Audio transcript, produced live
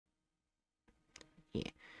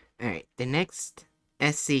Alright, the next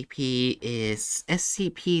SCP is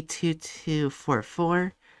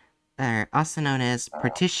SCP-2244, also known as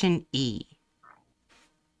Partition E.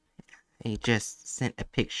 I just sent a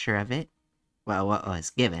picture of it. Well, what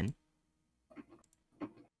was given.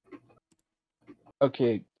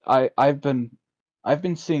 Okay, I've been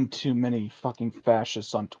seeing too many fucking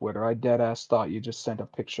fascists on Twitter. I deadass thought you just sent a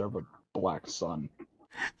picture of a black sun.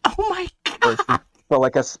 Oh my god! For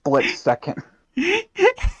like a split second.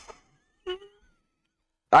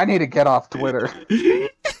 I need to get off Twitter.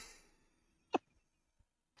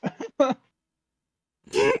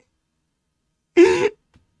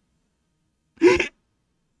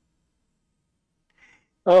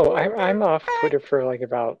 Oh, I'm off Twitter for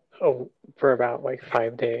about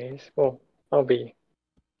 5 days. Well, I'll be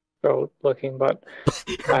looking, but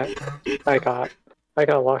I got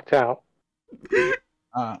locked out.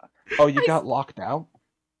 Oh, you got locked out?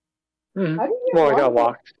 Mm-hmm. Well, I got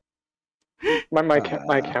locked. My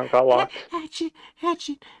account got locked.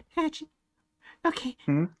 Hatchet. Okay.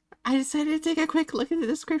 Hmm? I decided to take a quick look at the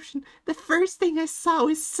description. The first thing I saw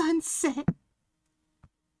was sunset.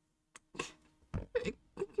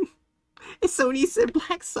 And so when you said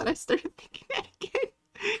black sun, I started thinking that again.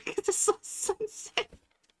 Because I saw sunset.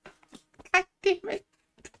 God damn it.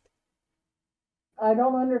 I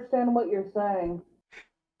don't understand what you're saying.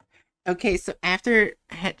 Okay, so after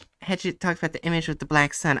Hatchet talked about the image with the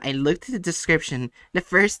black sun, I looked at the description. The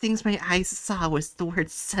first things my eyes saw was the word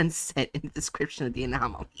sunset in the description of the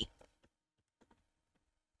anomaly.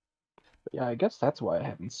 Yeah, I guess that's why I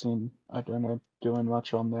haven't seen Adrena doing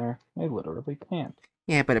much on there. I literally can't.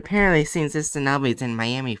 Yeah, but apparently since this anomaly is in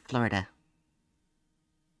Miami, Florida.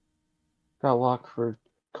 Got locked for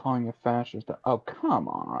calling a fascist. Oh, come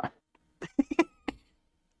on.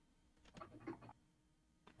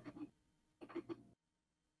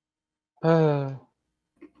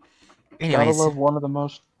 Anyways, gotta love one of the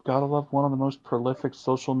most prolific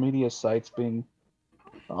social media sites being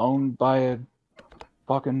owned by a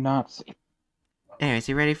fucking Nazi. Anyways,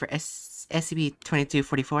 you ready for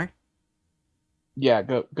SCP-2244? Yeah,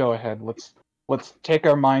 go ahead. Let's take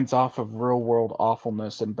our minds off of real world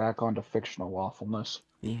awfulness and back onto fictional awfulness.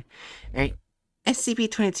 Yeah. Alright.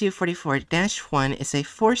 SCP-2244-1 is a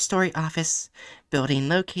 4-story office building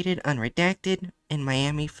located unredacted in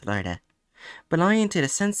Miami, Florida, belonging to the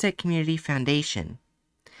Sunset Community Foundation,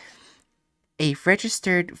 a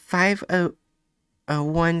registered 501c3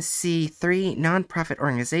 nonprofit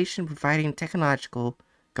organization providing technological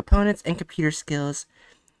components and computer skills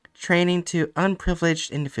training to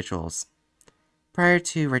unprivileged individuals. Prior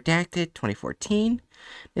to Redacted 2014,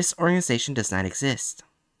 this organization does not exist.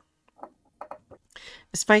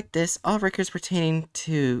 Despite this, all records pertaining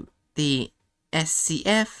to the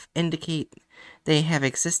SCF indicate they have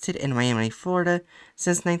existed in Miami, Florida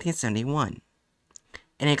since 1971,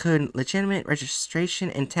 and include legitimate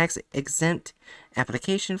registration and tax-exempt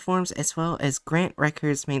application forms as well as grant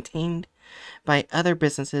records maintained by other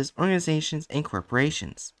businesses, organizations, and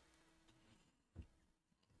corporations.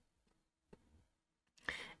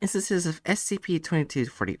 Instances of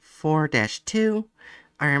SCP-2244-2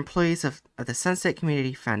 are employees of the Sunset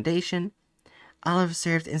Community Foundation. All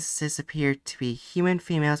observed instances appear to be human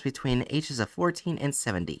females between the ages of 14 and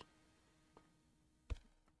 70.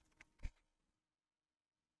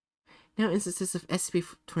 No instances of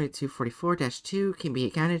SCP-2244-2 can be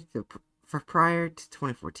accounted for prior to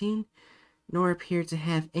 2014, nor appear to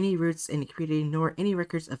have any roots in the community, nor any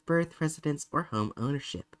records of birth, residence, or home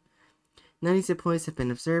ownership. None of these employees have been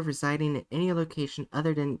observed residing at any location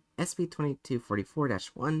other than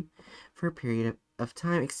SCP-2244-1 for a period of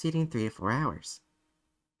time exceeding 3 to 4 hours.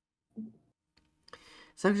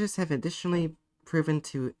 Subjects have additionally proven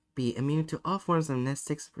to be immune to all forms of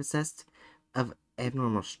amnestics, possessed of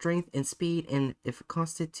abnormal strength and speed, and if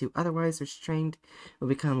accosted to otherwise restrained, will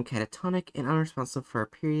become catatonic and unresponsive for a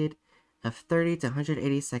period of 30 to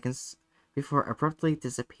 180 seconds before abruptly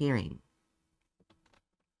disappearing.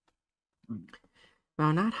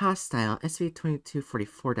 While not hostile,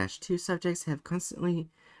 SCP-2244-2 subjects have constantly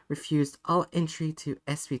refused all entry to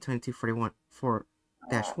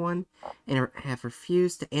SCP-2244-1 and have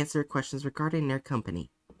refused to answer questions regarding their company.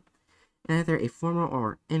 In either a formal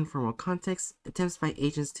or informal context, attempts by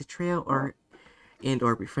agents to trail or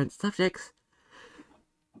befriend subjects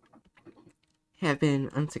have been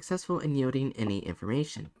unsuccessful in yielding any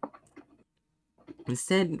information.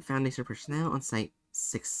 Instead, Foundation personnel on Site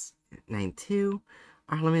 692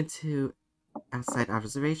 are limited to outside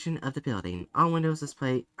observation of the building. All windows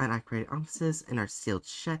display unoccupied offices and are sealed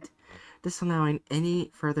shut, disallowing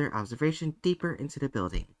any further observation deeper into the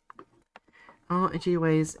building. All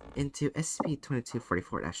entryways into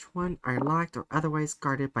SCP-2244-1 are locked or otherwise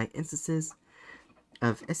guarded by instances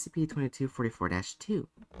of SCP-2244-2.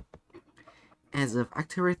 As of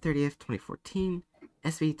October 30th, 2014,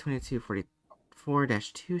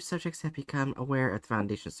 SCP-2244-2 subjects have become aware of the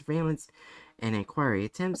Foundation's surveillance and inquiry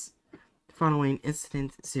attempts following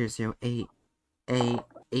Incident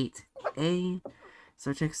 008A8A.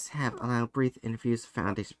 Subjects have allowed brief interviews with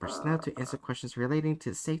Foundation personnel to answer questions relating to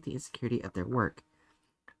the safety and security of their work,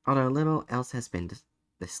 although little else has been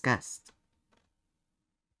discussed.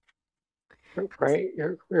 Right,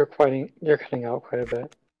 you're cutting out quite a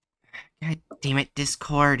bit. God damn it,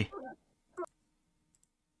 Discord!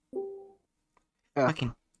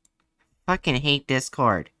 Fucking hate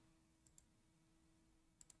Discord.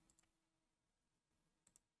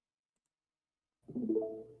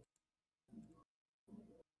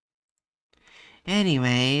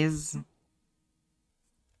 Anyways,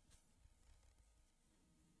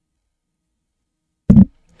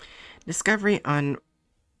 discovery on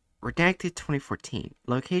Redacted 2014.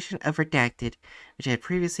 Location of Redacted, which had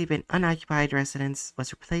previously been unoccupied residence,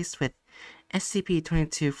 was replaced with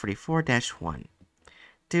SCP-2244-1.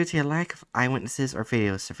 Due to a lack of eyewitnesses or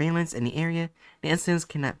video surveillance in the area, the incidents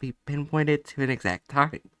cannot be pinpointed to an exact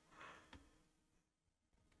time.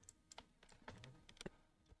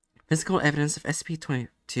 Physical evidence of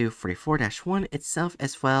SCP-2244-1 itself,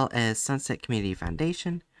 as well as Sunset Community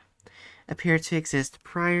Foundation, appear to exist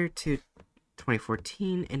prior to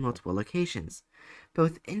 2014 in multiple locations,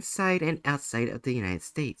 both inside and outside of the United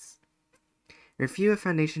States. Review of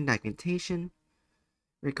Foundation documentation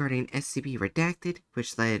regarding SCP Redacted,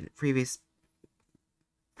 which had previously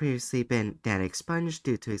been data expunged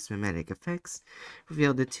due to its mimetic effects,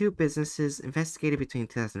 revealed the two businesses investigated between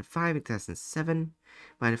 2005 and 2007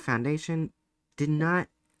 by the Foundation did not,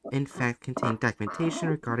 in fact, contain documentation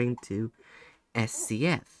regarding to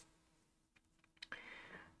SCF,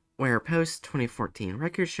 where post-2014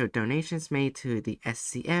 records show donations made to the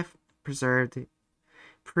SCF preserved.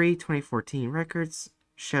 Pre-2014 records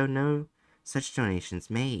show no such donations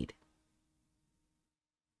made.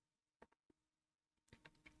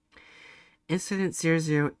 Incident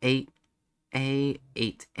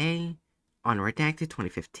 008A8A on Redacted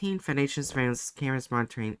 2015, Foundation surveillance cameras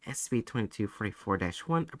monitoring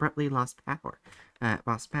SCP-2244-1 abruptly lost power. At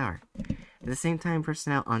the same time,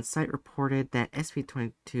 personnel on site reported that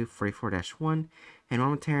SCP-2244-1 had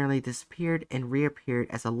momentarily disappeared and reappeared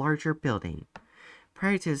as a larger building.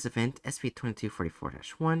 Prior to this event,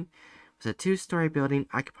 SCP-2244-1 was a two-story building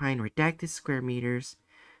occupying redacted square meters,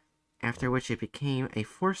 after which it became a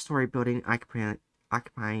four-story building occupying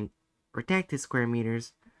redacted square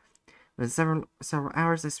meters. Within several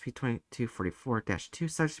hours, SCP-2244-2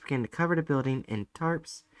 subjects began to cover the building in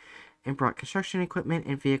tarps and brought construction equipment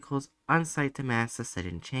and vehicles on site to mask the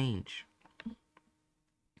sudden change.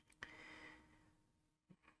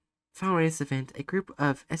 Following this event, a group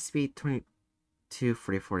of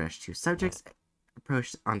SCP-2244-2 subjects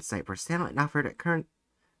approached on-site personnel and offered current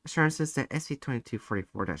assurances that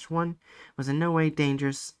SCP-2244-1 was in no way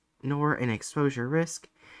dangerous nor an exposure risk,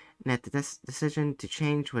 and that the decision to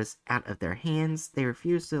change was out of their hands. They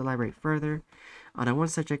refused to elaborate further, although one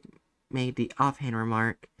subject made the offhand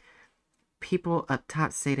remark, "People up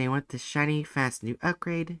top say they want the shiny, fast new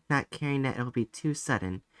upgrade, not caring that it will be too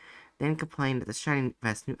sudden, then complain that the shiny,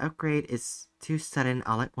 fast new upgrade is too sudden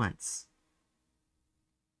all at once."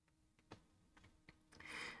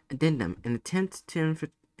 Addendum: an attempt to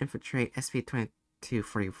infiltrate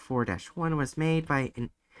SCP-2244-1 was made by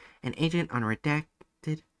an agent on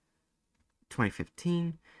Redacted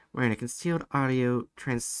 2015, wearing a concealed audio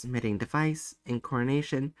transmitting device in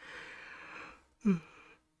coordination with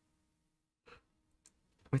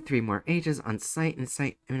 3 more agents on site and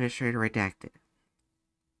site administrator Redacted.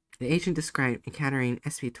 The agent described encountering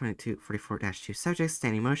SCP-2244-2 subjects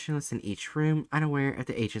standing motionless in each room, unaware of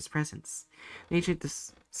the agent's presence. The agent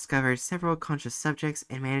discovered several conscious subjects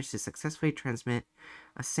and managed to successfully transmit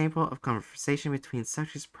a sample of conversation between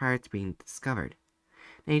subjects prior to being discovered.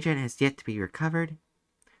 The agent has yet to be recovered.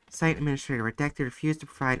 Site Administrator Redacted refused to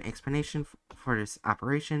provide an explanation for this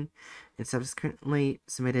operation and subsequently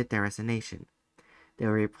submitted their resignation. They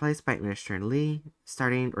were replaced by Administrator Lee,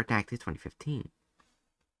 starting Redacted 2015.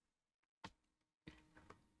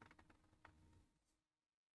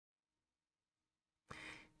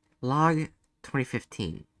 Log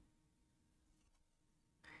 2015.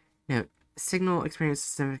 Note: Signal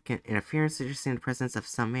experienced significant interference, suggesting the presence of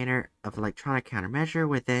some manner of electronic countermeasure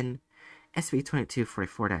within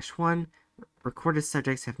SCP-2244-1. Recorded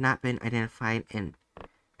subjects have not been identified and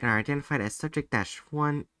are identified as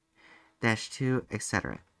Subject-1, -2,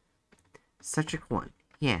 etc. Subject 1.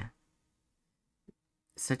 Yeah.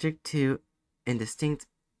 Subject 2. Indistinct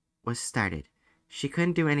was started. She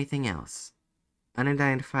couldn't do anything else.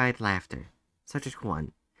 Unidentified laughter. Subject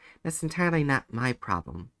 1. That's entirely not my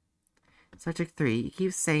problem. Subject 3. You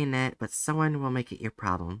keep saying that, but someone will make it your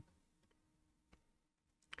problem.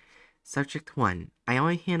 Subject 1. I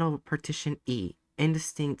only handle partition E.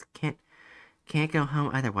 Indistinct can't go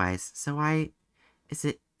home otherwise, so why is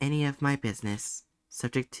it any of my business?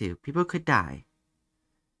 Subject 2. People could die.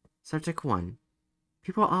 Subject 1.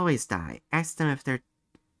 People always die. Ask them if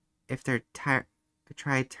they're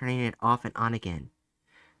tried turning it off and on again.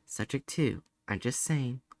 Subject 2. I'm just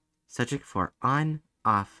saying. Subject 4. On,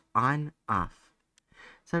 off, on, off.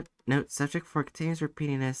 Note, subject 4 continues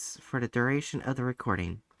repeating this for the duration of the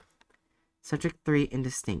recording. Subject 3.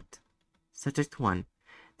 Indistinct. Subject 1.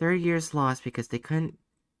 30 years lost because they couldn't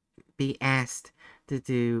be asked to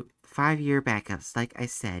do 5-year backups, like I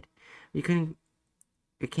said. You can't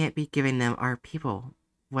be giving them our people.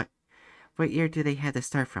 What year do they have to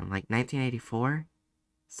start from? Like 1984?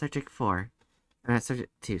 Subject 4.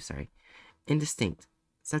 Subject 2, sorry. Indistinct.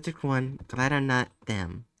 Subject 1. Glad I'm not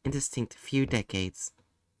them. Indistinct. Few decades.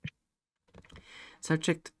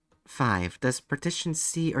 Subject 5. Does partition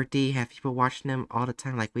C or D have people watching them all the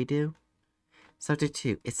time like we do? Subject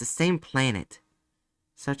 2. It's the same planet.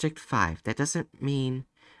 Subject 5. That doesn't mean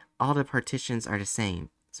all the partitions are the same.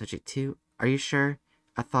 Subject 2. Are you sure?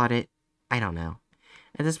 I thought it. I don't know.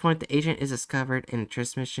 At this point, the agent is discovered and the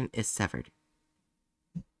transmission is severed.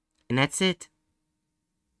 And that's it.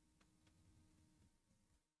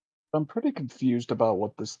 I'm pretty confused about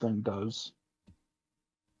what this thing does.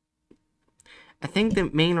 I think the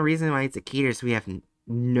main reason why it's a Keter is we have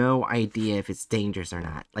no idea if it's dangerous or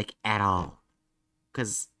not. Like, at all.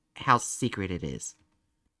 Because how secret it is.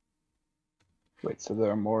 Wait, so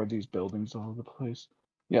there are more of these buildings all over the place?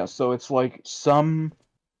 Yeah, so it's like some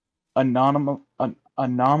anomalous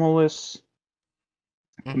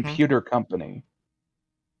computer company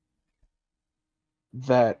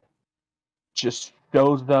that just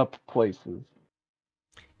shows up places.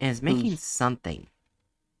 And it's making something.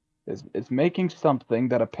 It's making something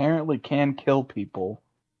that apparently can kill people.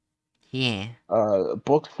 Yeah.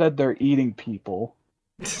 Book said they're eating people.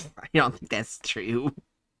 I don't think that's true.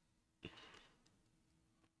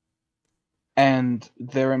 And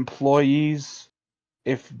their employees,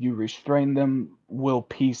 if you restrain them, will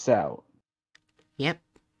peace out. Yep.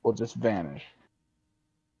 Will just vanish.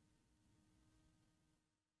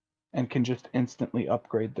 And can just instantly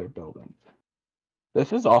upgrade their buildings.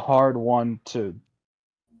 This is a hard one to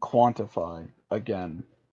quantify again.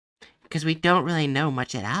 Because we don't really know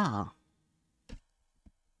much at all.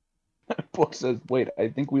 Book says, wait, I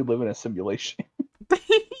think we live in a simulation.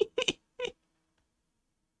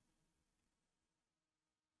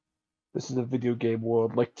 This is a video game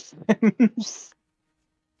world like Sims.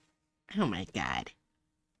 Oh my god.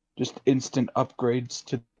 Just instant upgrades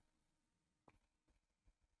to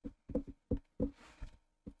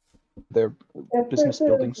their business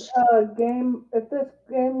buildings. If this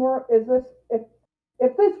world is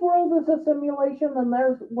a simulation, then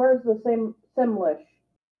where's the simlish?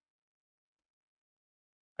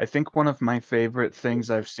 I think one of my favorite things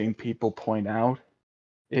I've seen people point out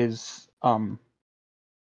is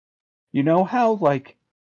you know how like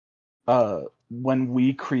when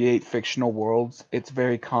we create fictional worlds, it's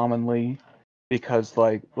very commonly because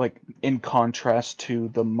like in contrast to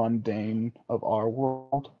the mundane of our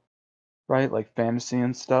world, right? Like fantasy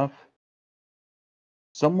and stuff.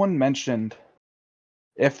 Someone mentioned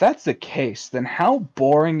if that's the case, then how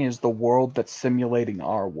boring is the world that's simulating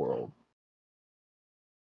our world?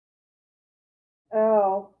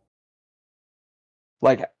 Oh.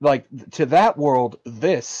 Like to that world,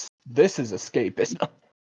 this is escapism.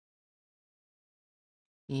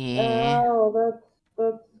 Yeah. Oh,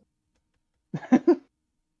 that's.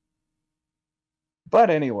 But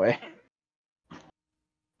anyway,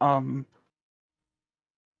 I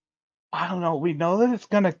don't know. We know that it's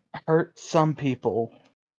gonna hurt some people.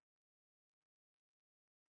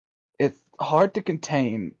 It's hard to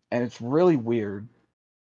contain, and it's really weird.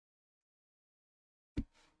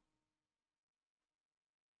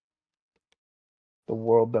 The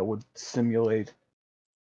world that would simulate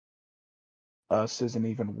us is an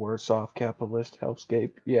even worse off capitalist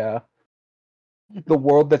hellscape. Yeah. The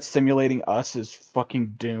world that's simulating us is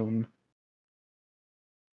fucking Dune.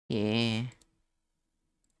 Yeah.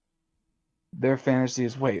 Their fantasy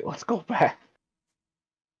is wait, let's go back.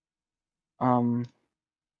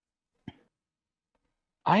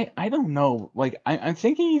 I don't know. Like I'm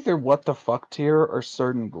thinking either what the fuck tier or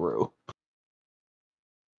certain group.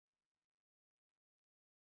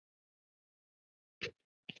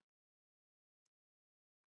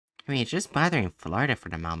 I mean, it's just bothering Florida for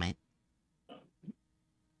the moment.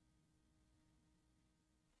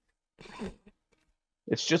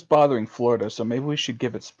 It's just bothering Florida, so maybe we should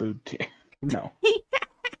give it Spood tier. No.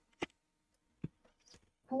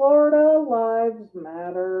 Florida lives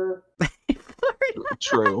matter. Florida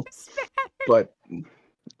True. lives matter. But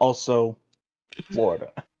also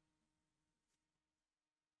Florida.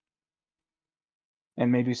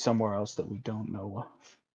 And maybe somewhere else that we don't know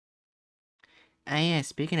of. Oh yeah,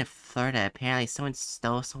 speaking of Florida, apparently someone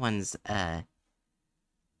stole someone's,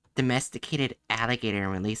 domesticated alligator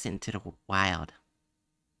and released it into the wild.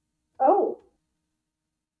 Oh.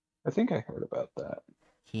 I think I heard about that.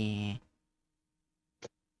 Yeah.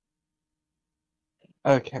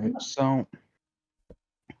 Okay, so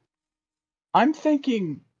I'm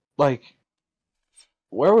thinking, like,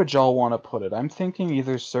 where would y'all want to put it? I'm thinking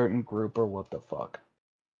either certain group or what the fuck.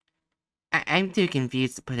 I'm too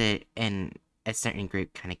confused to put it in a certain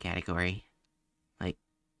group kind of category. Like,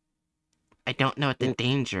 I don't know what the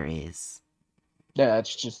danger is. Yeah,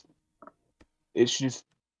 it's just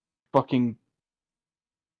fucking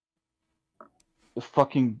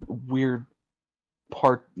weird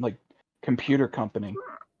part, like, computer company.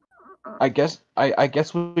 I guess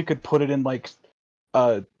we could put it in, like,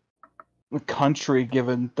 a country,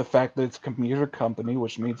 given the fact that it's a computer company,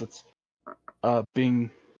 which means it's being.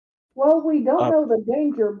 Well, we don't know the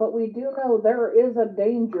danger, but we do know there is a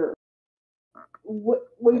danger.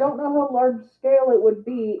 We don't know how large scale it would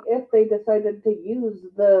be if they decided to use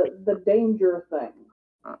the danger thing.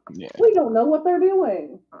 Yeah. We don't know what they're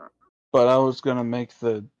doing. But I was gonna make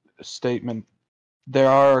the statement: there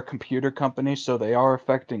are a computer company, so they are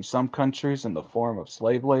affecting some countries in the form of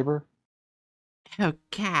slave labor. Oh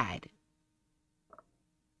God.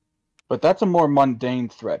 But that's a more mundane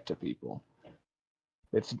threat to people.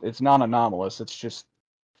 It's not anomalous. It's just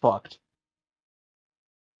fucked.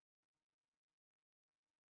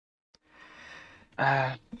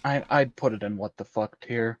 I'd put it in what the fuck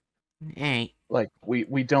tier. Alright. Like,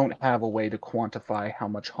 we don't have a way to quantify how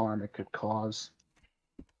much harm it could cause.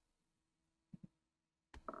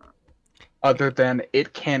 Other than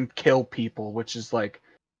it can kill people, which is like,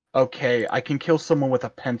 okay, I can kill someone with a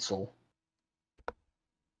pencil.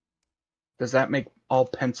 Does that make all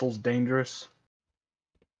pencils dangerous?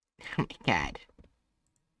 Oh my God.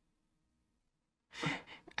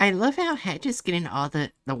 I love how Hedge is getting all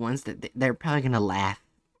the ones that they're probably gonna laugh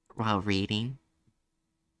while reading.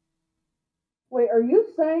 Wait, are you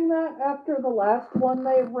saying that after the last one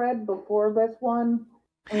they read before this one?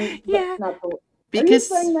 Yeah, not the. because... Are you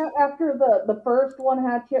saying that after the first one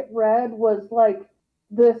Hatchet read was like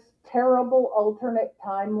this terrible alternate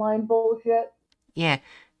timeline bullshit? Yeah,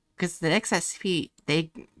 because the next SP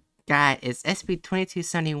they got is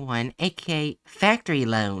SP-2271, aka Factory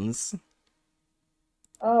Loans.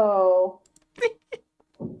 Oh.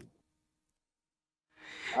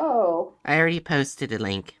 Oh. I already posted a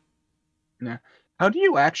link. Yeah. How do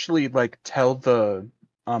you actually, like, tell the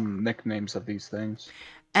nicknames of these things?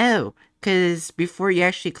 Oh, because before you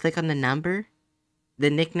actually click on the number, the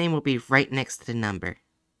nickname will be right next to the number.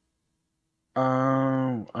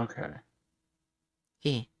 Oh, okay.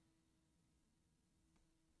 Yeah.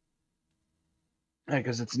 Yeah,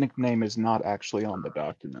 because its nickname is not actually on the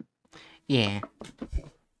document. Yeah.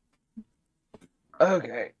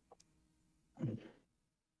 Okay.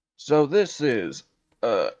 So this is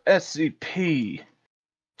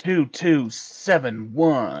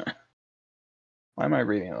SCP-2271. Why am I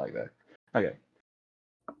reading it like that? Okay.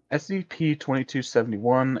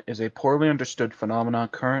 SCP-2271 is a poorly understood phenomenon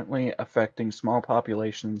currently affecting small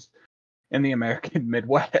populations in the American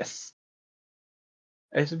Midwest.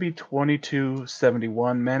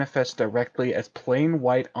 SCP-2271 manifests directly as a plain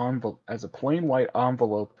white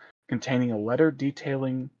envelope containing a letter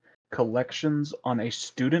detailing collections on a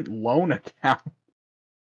student loan account.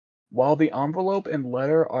 While the envelope and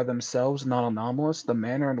letter are themselves not anomalous, the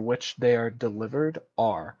manner in which they are delivered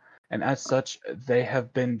are, and as such, they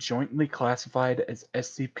have been jointly classified as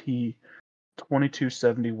SCP-2271-1.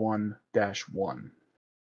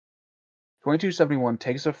 2271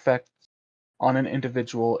 takes effect on an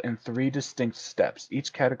individual in 3 distinct steps,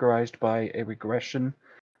 each categorized by a regression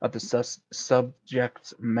of the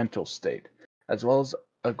subject's mental state, as well as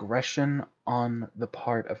aggression on the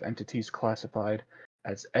part of entities classified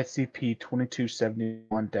as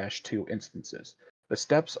SCP-2271-2 instances. The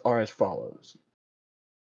steps are as follows.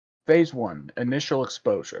 Phase 1. Initial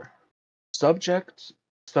exposure. Subject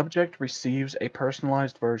receives a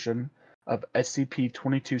personalized version of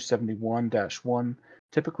SCP-2271-1.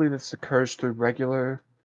 Typically, this occurs through regular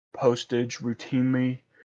postage routinely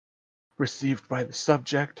received by the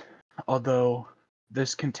subject, although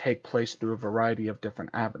this can take place through a variety of different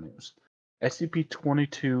avenues.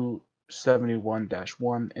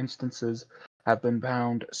 SCP-2271-1 instances have been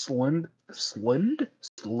found slind,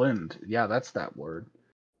 yeah, that's that word,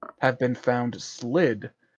 have been found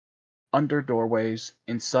slid under doorways,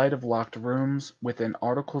 inside of locked rooms, within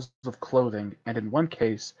articles of clothing, and in one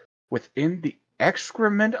case, within the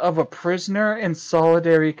excrement of a prisoner in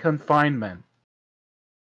solitary confinement.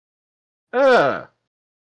 Ugh!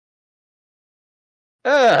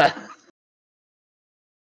 Ugh!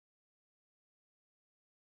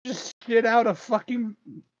 Just shit out a fucking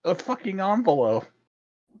envelope.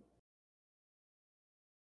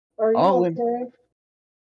 Are you All okay? in,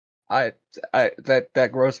 that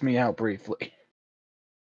grossed me out briefly.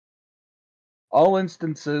 All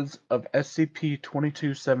instances of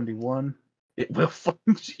SCP-2271, it will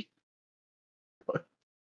function.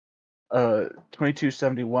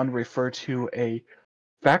 2271 refer to a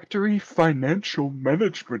factory financial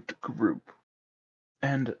management group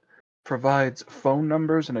and provides phone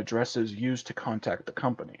numbers and addresses used to contact the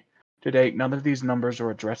company. To date, none of these numbers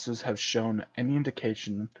or addresses have shown any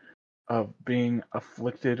indication of being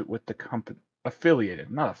affiliated with the company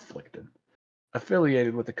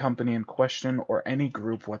in question or any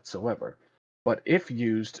group whatsoever, but if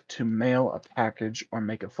used to mail a package or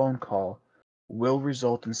make a phone call, will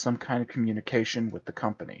result in some kind of communication with the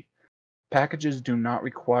company. Packages do not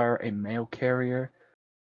require a mail carrier.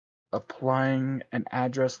 Applying an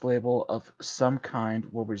address label of some kind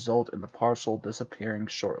will result in the parcel disappearing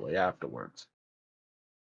shortly afterwards.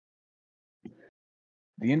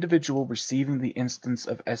 The individual receiving the instance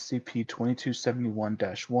of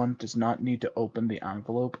SCP-2271-1 does not need to open the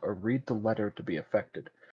envelope or read the letter to be affected.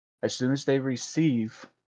 As soon as they receive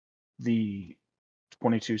the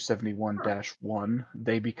 2271-1,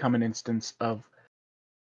 they become an instance of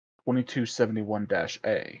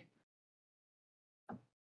 2271-A.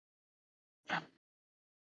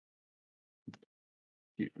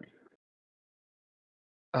 Excuse me.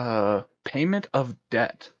 Payment of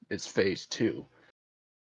debt is Phase 2.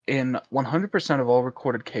 In 100% of all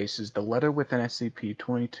recorded cases, the letter within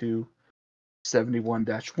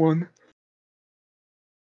SCP-2271-1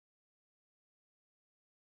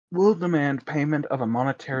 will demand payment of a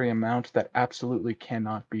monetary amount that absolutely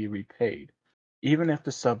cannot be repaid, even if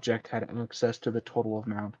the subject had access to the total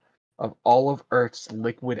amount of all of Earth's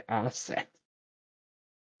liquid assets.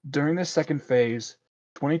 During the second phase,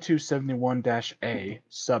 2271-A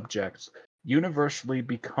subjects universally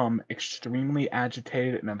become extremely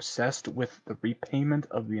agitated and obsessed with the repayment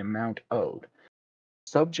of the amount owed.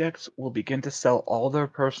 Subjects will begin to sell all their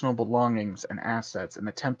personal belongings and assets and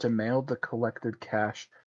attempt to mail the collected cash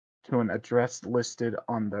to an address listed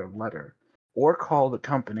on their letter, or call the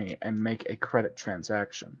company and make a credit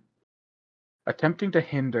transaction. Attempting to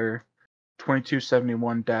hinder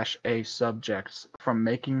 2271-A subjects from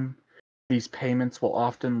making these payments will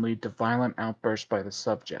often lead to violent outbursts by the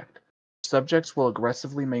subject. Subjects will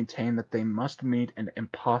aggressively maintain that they must meet an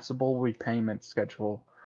impossible repayment schedule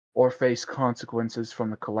or face consequences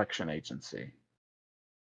from the collection agency.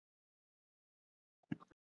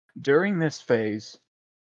 During this phase,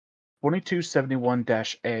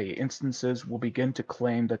 2271-A instances will begin to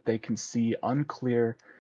claim that they can see unclear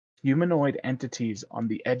humanoid entities on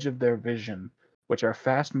the edge of their vision, which are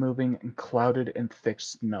fast-moving and clouded in thick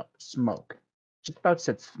smoke. Just about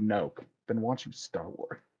said Snoke. Been watching Star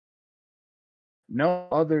Wars. No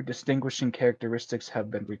other distinguishing characteristics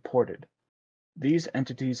have been reported. These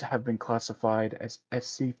entities have been classified as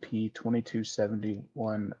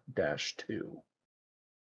SCP-2271-2.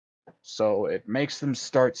 So it makes them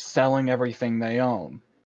start selling everything they own.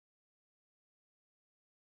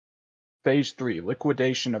 Phase 3,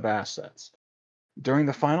 Liquidation of Assets. During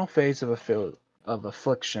the final phase of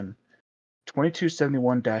affliction,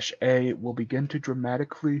 2271-A will begin to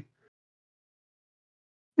dramatically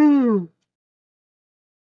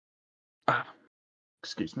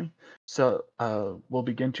will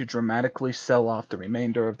begin to dramatically sell off the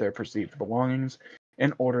remainder of their perceived belongings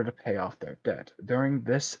in order to pay off their debt. During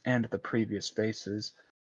this and the previous phases,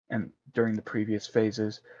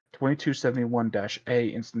 2271-A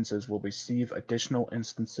instances will receive additional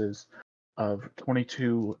instances of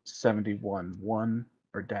 2271-1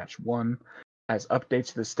 or -1 as updates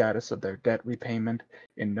to the status of their debt repayment.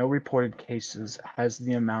 In no reported cases has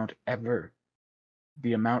the amount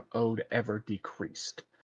owed ever decreased.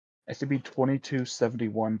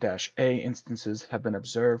 SCP-2271-A instances have been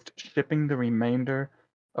observed shipping the remainder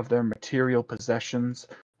of their material possessions,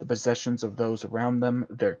 the possessions of those around them,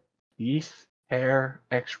 their teeth, hair,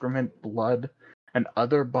 excrement, blood, and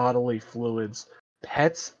other bodily fluids,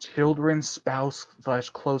 pets, children,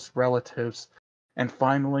 spouse/close relatives, And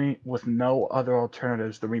finally, with no other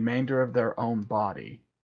alternatives, the remainder of their own body.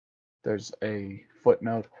 There's a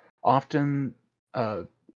footnote. Often, a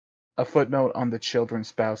footnote on the children's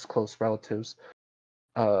spouse, close relatives,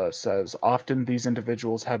 says, often these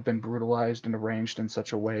individuals have been brutalized and arranged in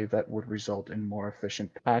such a way that would result in more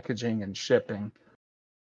efficient packaging and shipping.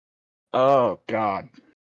 Oh, God.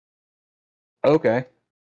 Okay.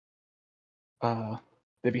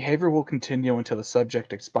 The behavior will continue until the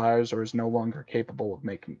subject expires or is no longer capable of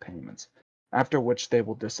making payments, after which they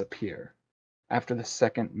will disappear after the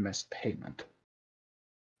second missed payment.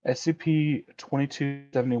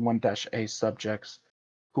 SCP-2271-A subjects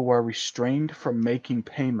who are restrained from making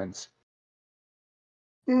payments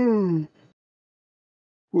will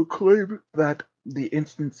claim that the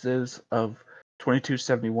instances of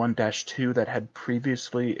 2271-2 that had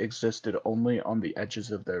previously existed only on the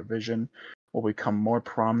edges of their vision will become more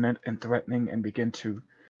prominent and threatening and begin to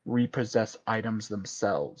repossess items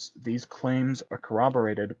themselves. These claims are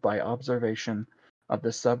corroborated by observation of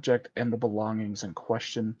the subject and the belongings in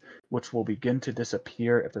question, which will begin to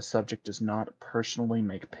disappear if the subject does not personally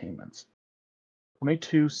make payments.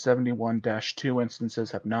 2271-2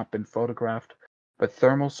 instances have not been photographed, but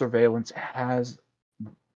thermal surveillance has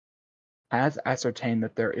ascertained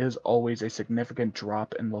that there is always a significant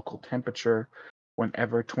drop in local temperature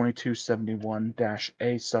whenever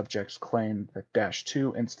 2271-A subjects claim that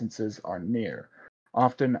 -2 instances are near,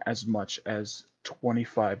 often as much as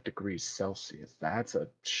 25 degrees Celsius. That's a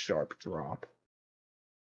sharp drop.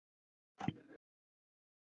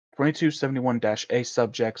 2271-A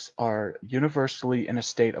subjects are universally in a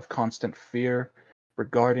state of constant fear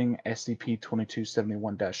regarding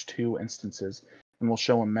SCP-2271-2 instances and will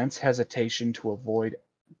show immense hesitation to avoid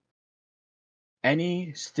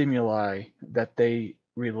any stimuli that they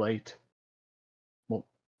relate. Well,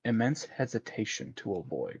 immense hesitation to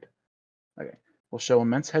avoid. Okay. Will show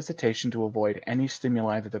immense hesitation to avoid any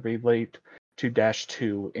stimuli that they relate to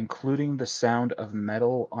 -2, including the sound of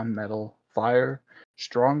metal on metal, fire,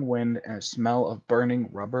 strong wind, and a smell of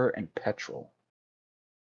burning rubber and petrol.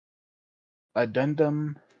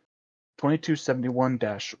 Addendum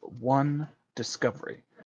 2271-1 Discovery.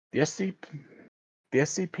 The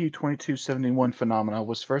SCP-2271 phenomena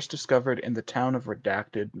was first discovered in the town of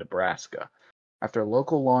Redacted, Nebraska, after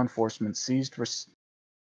local law enforcement ceased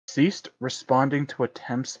responding to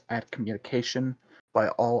attempts at communication by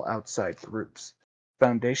all outside groups.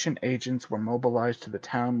 Foundation agents were mobilized to the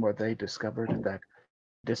town where they discovered that,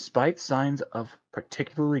 despite signs of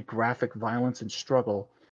particularly graphic violence and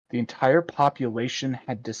struggle, the entire population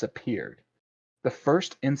had disappeared. The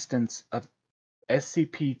first instance of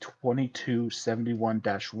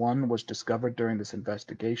SCP-2271-1 was discovered during this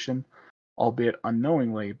investigation, albeit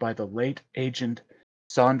unknowingly, by the late Agent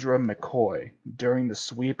Sandra McCoy during the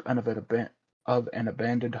sweep of an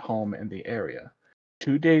abandoned home in the area.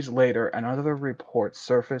 2 days later, another report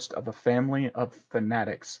surfaced of a family of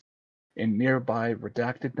fanatics in nearby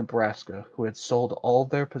Redacted, Nebraska, who had sold all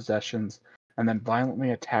their possessions and then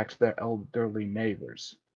violently attacked their elderly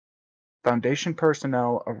neighbors. Foundation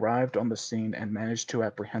personnel arrived on the scene and managed to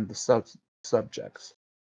apprehend the subjects.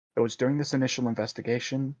 It was during this initial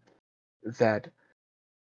investigation that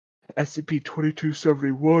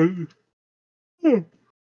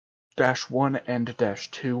SCP-2271-1 and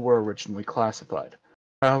 -2 were originally classified.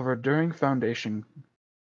 However, during Foundation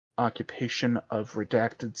occupation of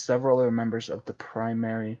Redacted, several other members of the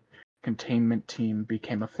primary containment team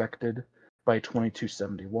became affected by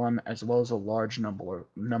 2271, as well as a large number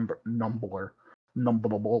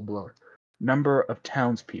of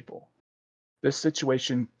townspeople. This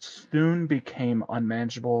situation soon became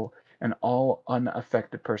unmanageable, and all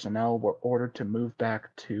unaffected personnel were ordered to move back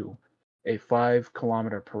to a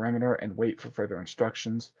 5-kilometer perimeter and wait for further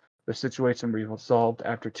instructions. The situation resolved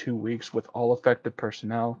after 2 weeks, with all affected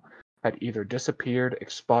personnel had either disappeared,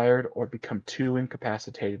 expired, or become too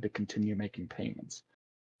incapacitated to continue making payments.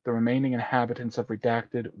 The remaining inhabitants of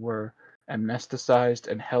Redacted were amnesticized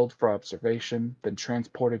and held for observation, then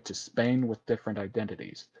transported to Spain with different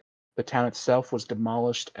identities. The town itself was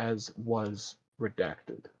demolished, as was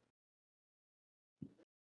Redacted.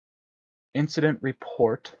 Incident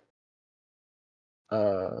report,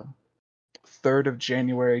 3rd of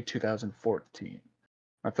January 2014.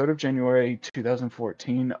 On 3rd of January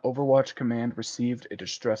 2014, Overwatch Command received a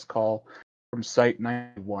distress call from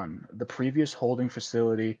Site-91, the previous holding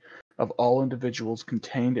facility of all individuals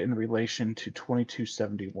contained in relation to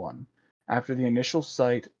 2271. After the initial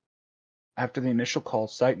call,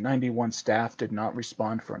 Site-91 staff did not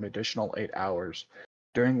respond for an additional 8 hours,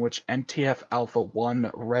 during which NTF Alpha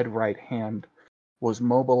 1 Red Right Hand was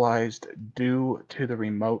mobilized due to the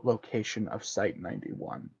remote location of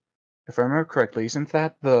Site-91. If I remember correctly, isn't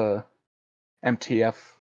that the MTF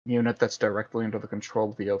unit that's directly under the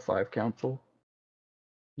control of the O5 Council?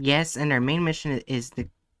 Yes, and our main mission is to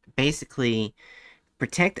basically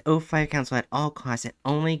protect O5 Council at all costs and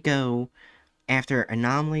only go after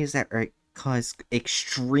anomalies that cause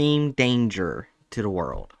extreme danger to the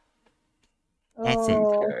world. That's it.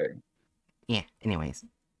 Okay. Yeah, anyways.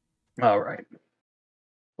 Alright.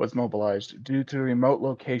 Was mobilized. Due to the remote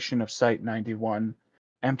location of Site-91,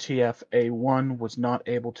 MTF-A1 was not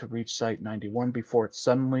able to reach Site-91 before it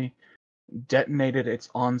suddenly detonated its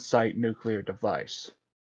on-site nuclear device.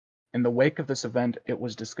 In the wake of this event, it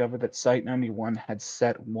was discovered that Site-91 had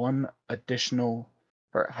sent one additional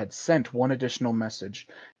message,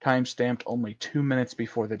 time-stamped only 2 minutes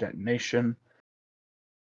before the detonation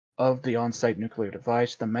of the on-site nuclear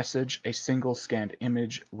device. The message, a single scanned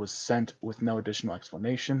image, was sent with no additional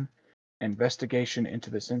explanation. Investigation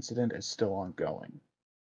into this incident is still ongoing.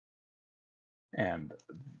 And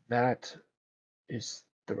that is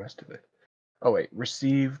the rest of it. Oh wait,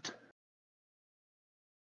 received.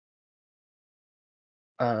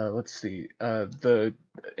 Let's see. The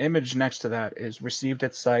image next to that is received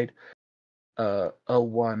at site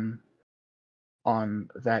 01 on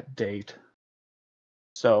that date.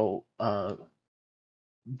 So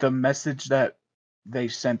the message that they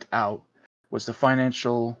sent out was the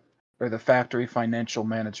factory financial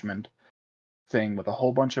management thing with a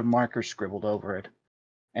whole bunch of markers scribbled over it,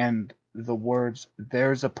 and the words,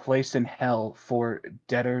 "There's a place in hell for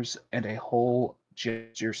debtors and a hole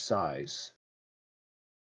just your size."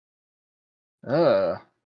 Ugh.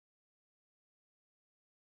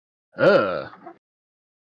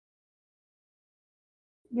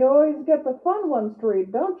 You always get the fun ones to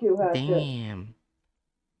read, don't you, Hatchet? Damn.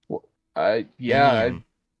 Well, Damn.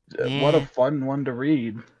 What a fun one to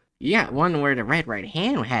read. Yeah, one where the red right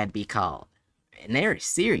hand had to be called. And they're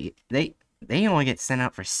serious. They only get sent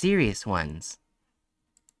out for serious ones.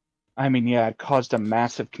 I mean, yeah, it caused a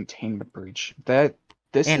massive containment breach. This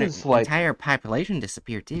and is an like entire population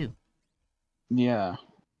disappeared too. Yeah.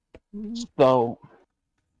 So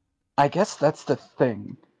I guess that's the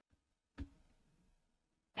thing.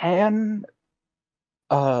 Can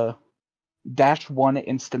 -1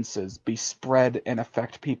 instances be spread and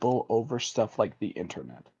affect people over stuff like the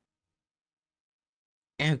internet?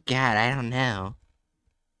 Oh god, I don't know.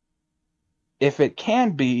 If it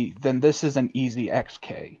can be, then this is an easy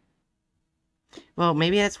XK. Well,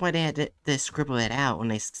 maybe that's why they had to scribble it out when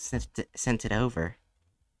they sent it over.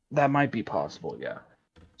 That might be possible, yeah.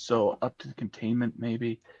 So up to containment,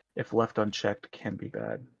 maybe, if left unchecked, can be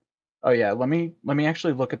bad. Oh yeah, let me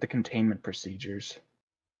actually look at the containment procedures.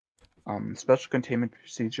 Special containment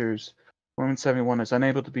procedures. 171 is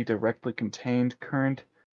unable to be directly contained. Current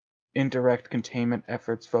indirect containment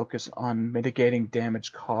efforts focus on mitigating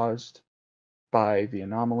damage caused by the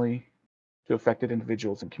anomaly to affected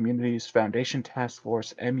individuals and communities. Foundation Task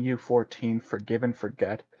Force MU-14 Forgive and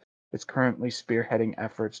Forget is currently spearheading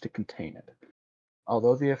efforts to contain it.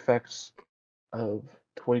 Although the effects of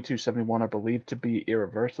 2271 are believed to be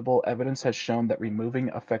irreversible, evidence has shown that removing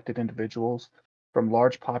affected individuals from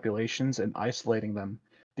large populations and isolating them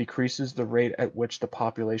decreases the rate at which the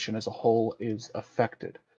population as a whole is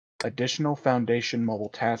affected. Additional Foundation mobile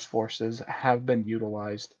task forces have been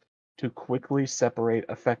utilized to quickly separate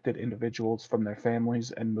affected individuals from their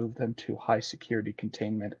families and move them to high security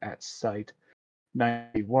containment at Site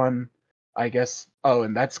 91. I guess,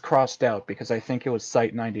 and that's crossed out because I think it was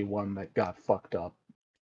Site 91 that got fucked up.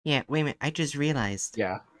 Yeah, wait a minute, I just realized.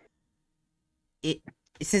 Yeah.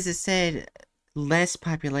 Since it said less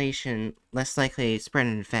population, less likely to spread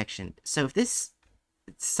an infection. So if this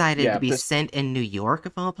decided to be sent in New York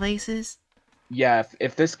of all places? Yeah,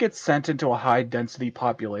 if this gets sent into a high density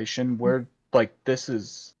population, we're like, this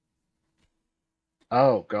is,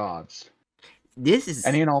 oh gods. This is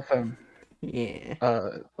any and all yeah.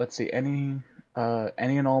 Let's see, any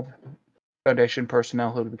and all Foundation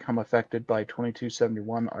personnel who become affected by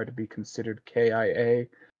 2271 are to be considered KIA.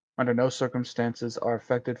 Under no circumstances are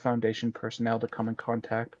affected Foundation personnel to come in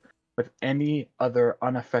contact with any other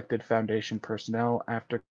unaffected Foundation personnel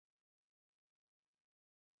after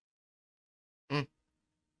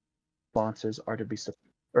responses are to be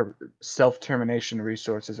or self-termination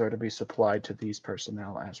resources are to be supplied to these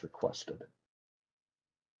personnel as requested.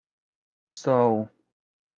 So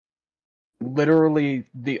literally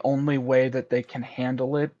the only way that they can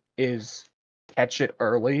handle it is catch it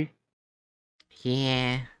early.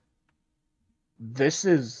 Yeah. This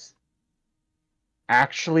is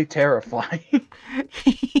actually terrifying.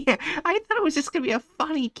 Yeah, I thought it was just gonna be a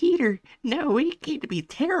funny Keter. No, it came to be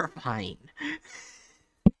terrifying.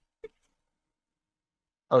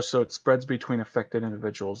 Oh, so it spreads between affected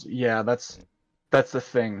individuals. Yeah, that's the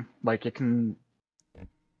thing. Like it can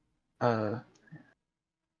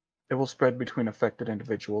it will spread between affected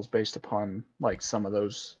individuals based upon like some of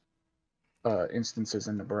those instances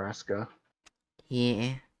in Nebraska.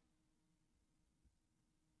 Yeah.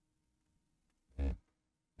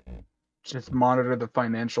 Just monitor the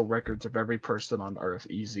financial records of every person on Earth.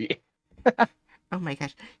 Easy. Oh my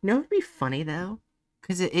gosh. You know what would be funny though?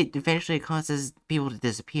 Because it eventually causes people to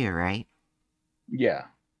disappear, right? Yeah.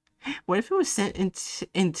 What if it was sent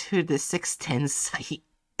into the 610 site?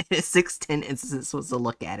 And 610 instance was to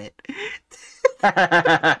look at it.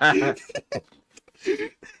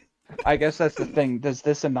 I guess that's the thing. Does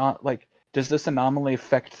this anomaly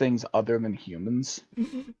affect things other than humans?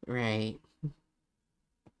 Right.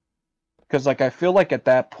 Because like I feel like at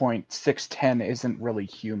that point 610 isn't really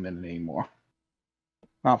human anymore.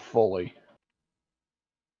 Not fully.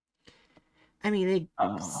 I mean, they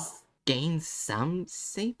Uh, gained some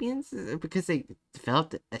sapience because they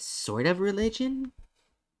developed a sort of religion.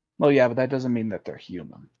 well, yeah, but that doesn't mean that they're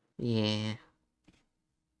human. Yeah.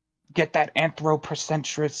 Get that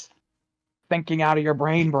anthropocentrist thinking out of your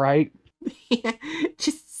brain, Bright. Yeah,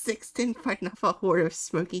 just 610 fighting off a horde of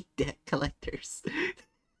smoky debt collectors.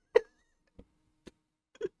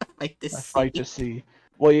 I fight to see.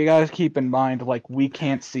 Well, you gotta keep in mind, like, we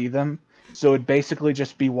can't see them, so it'd basically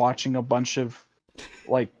just be watching a bunch of,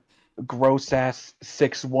 like, gross-ass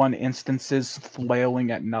 6-1 instances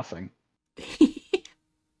flailing at nothing.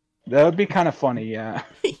 That would be kind of funny, yeah.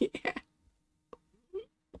 Yeah.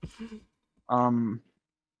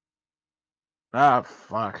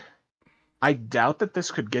 Fuck. I doubt that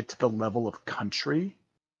this could get to the level of country.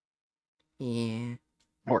 Yeah.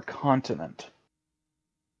 Or continent.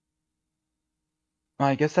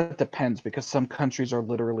 I guess that depends, because some countries are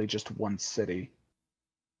literally just one city.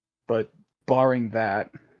 But barring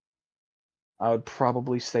that, I would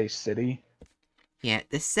probably say city. Yeah,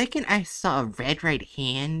 the second I saw a red right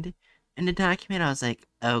hand in the document, I was like,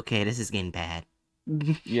 okay, this is getting bad.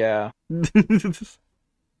 Yeah.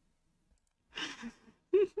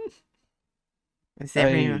 Is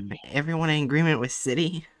everyone in agreement with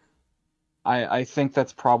city? I think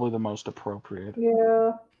that's probably the most appropriate.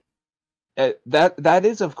 Yeah. That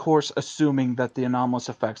is, of course, assuming that the anomalous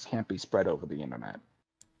effects can't be spread over the internet.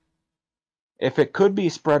 If it could be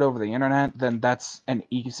spread over the internet, then that's an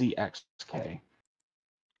easy XK.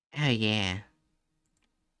 Oh, yeah.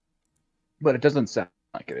 But it doesn't sound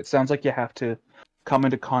like it. It sounds like you have to come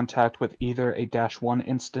into contact with either a -1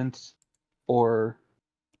 instance or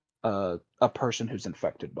a person who's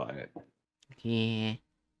infected by it. Yeah.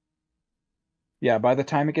 Yeah, by the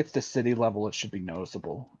time it gets to city level, it should be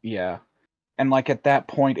noticeable. Yeah. And, like, at that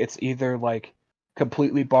point, it's either, like,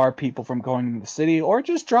 completely bar people from going into the city or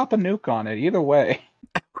just drop a nuke on it. Either way.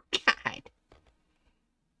 Oh,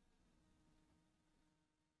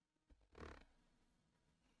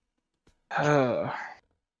 God.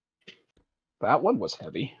 That one was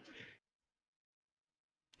heavy.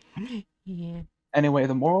 Yeah. Anyway,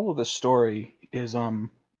 the moral of the story is,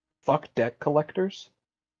 fuck debt collectors.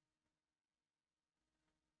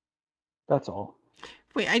 That's all.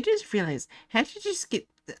 Wait, I just realized, how'd you just get...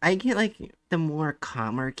 I get, like, the more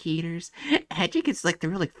calmer Keters. How'd you get, like, the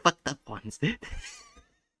really fucked up ones?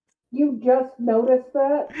 You just noticed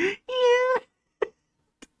that? Yeah.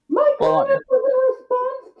 My comment was a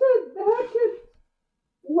response to Hatchet's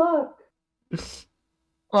luck.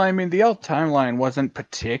 Well, I mean, the alt timeline wasn't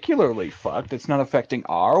particularly fucked. It's not affecting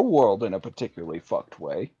our world in a particularly fucked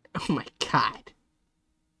way. Oh my god.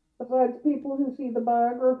 Besides people who see the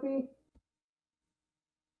biography.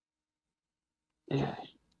 Yeah.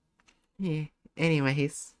 Yeah.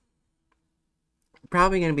 Anyways.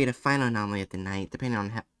 Probably gonna be the final anomaly of the night, depending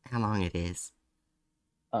on how long it is.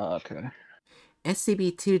 Okay.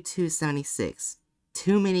 SCP-2276.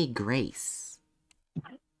 Too Many Grace.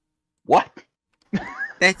 What?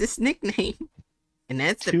 That's its nickname. And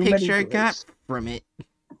that's the Too Many picture I got Grace. from it.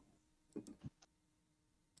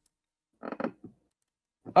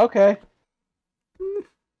 Okay.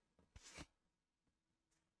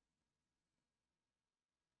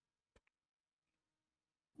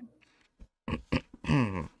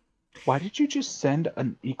 Why did you just send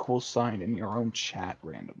an equal sign in your own chat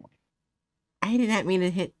randomly? I did not mean to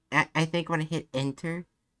hit... I think when I hit enter,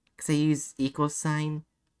 because I use equal sign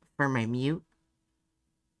for my mute.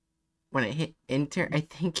 When I hit enter, I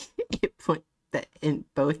think it put that in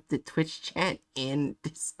both the Twitch chat and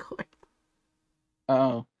Discord.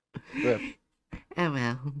 Oh. Rip. Oh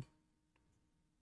well.